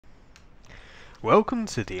Welcome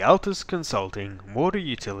to the Altus Consulting Water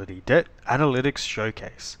Utility Debt Analytics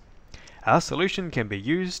Showcase. Our solution can be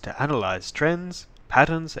used to analyze trends,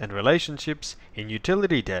 patterns and relationships in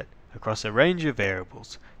utility debt across a range of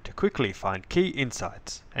variables to quickly find key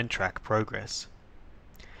insights and track progress.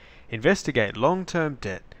 Investigate long-term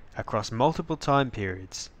debt across multiple time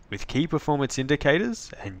periods with key performance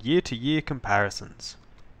indicators and year-to-year comparisons.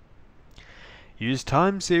 Use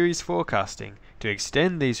time series forecasting to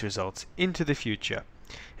extend these results into the future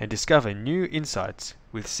and discover new insights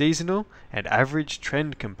with seasonal and average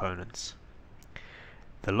trend components.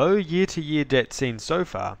 The low year-to-year debt seen so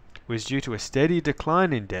far was due to a steady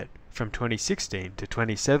decline in debt from 2016 to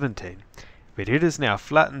 2017, but it has now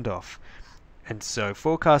flattened off, and so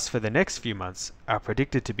forecasts for the next few months are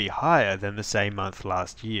predicted to be higher than the same month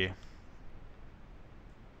last year.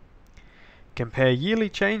 Compare yearly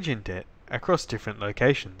change in debt across different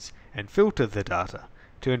locations and filter the data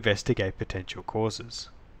to investigate potential causes.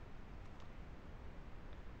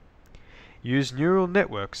 Use neural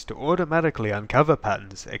networks to automatically uncover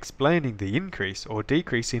patterns explaining the increase or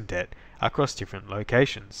decrease in debt across different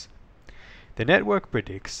locations. The network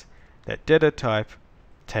predicts that debtor type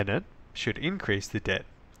tenant should increase the debt,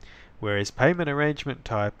 whereas payment arrangement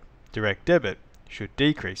type direct debit should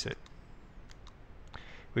decrease it.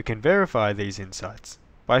 We can verify these insights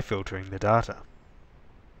by filtering the data.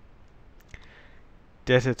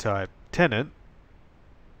 Debtor type tenant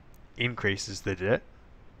increases the debt,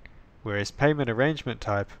 whereas payment arrangement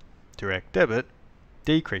type direct debit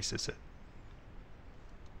decreases it.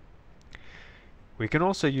 We can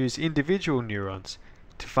also use individual neurons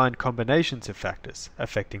to find combinations of factors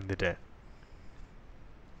affecting the debt.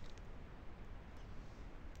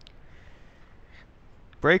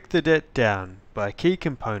 Break the debt down by key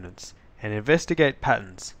components and investigate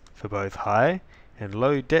patterns for both high and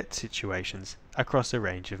low debt situations across a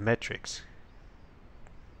range of metrics.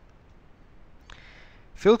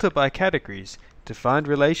 Filter by categories to find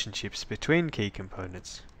relationships between key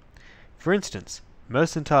components. For instance,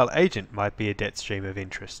 mercantile agent might be a debt stream of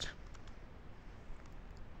interest.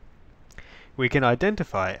 We can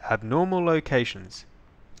identify abnormal locations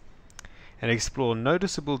and explore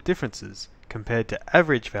noticeable differences compared to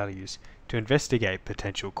average values to investigate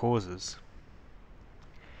potential causes.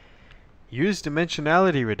 Use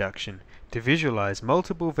dimensionality reduction to visualize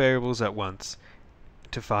multiple variables at once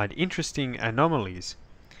to find interesting anomalies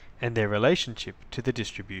and their relationship to the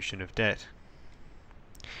distribution of debt.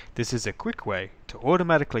 This is a quick way to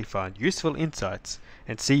automatically find useful insights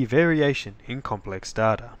and see variation in complex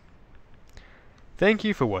data. Thank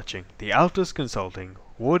you for watching the Altus Consulting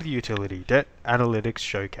Water Utility Debt Analytics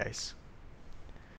Showcase.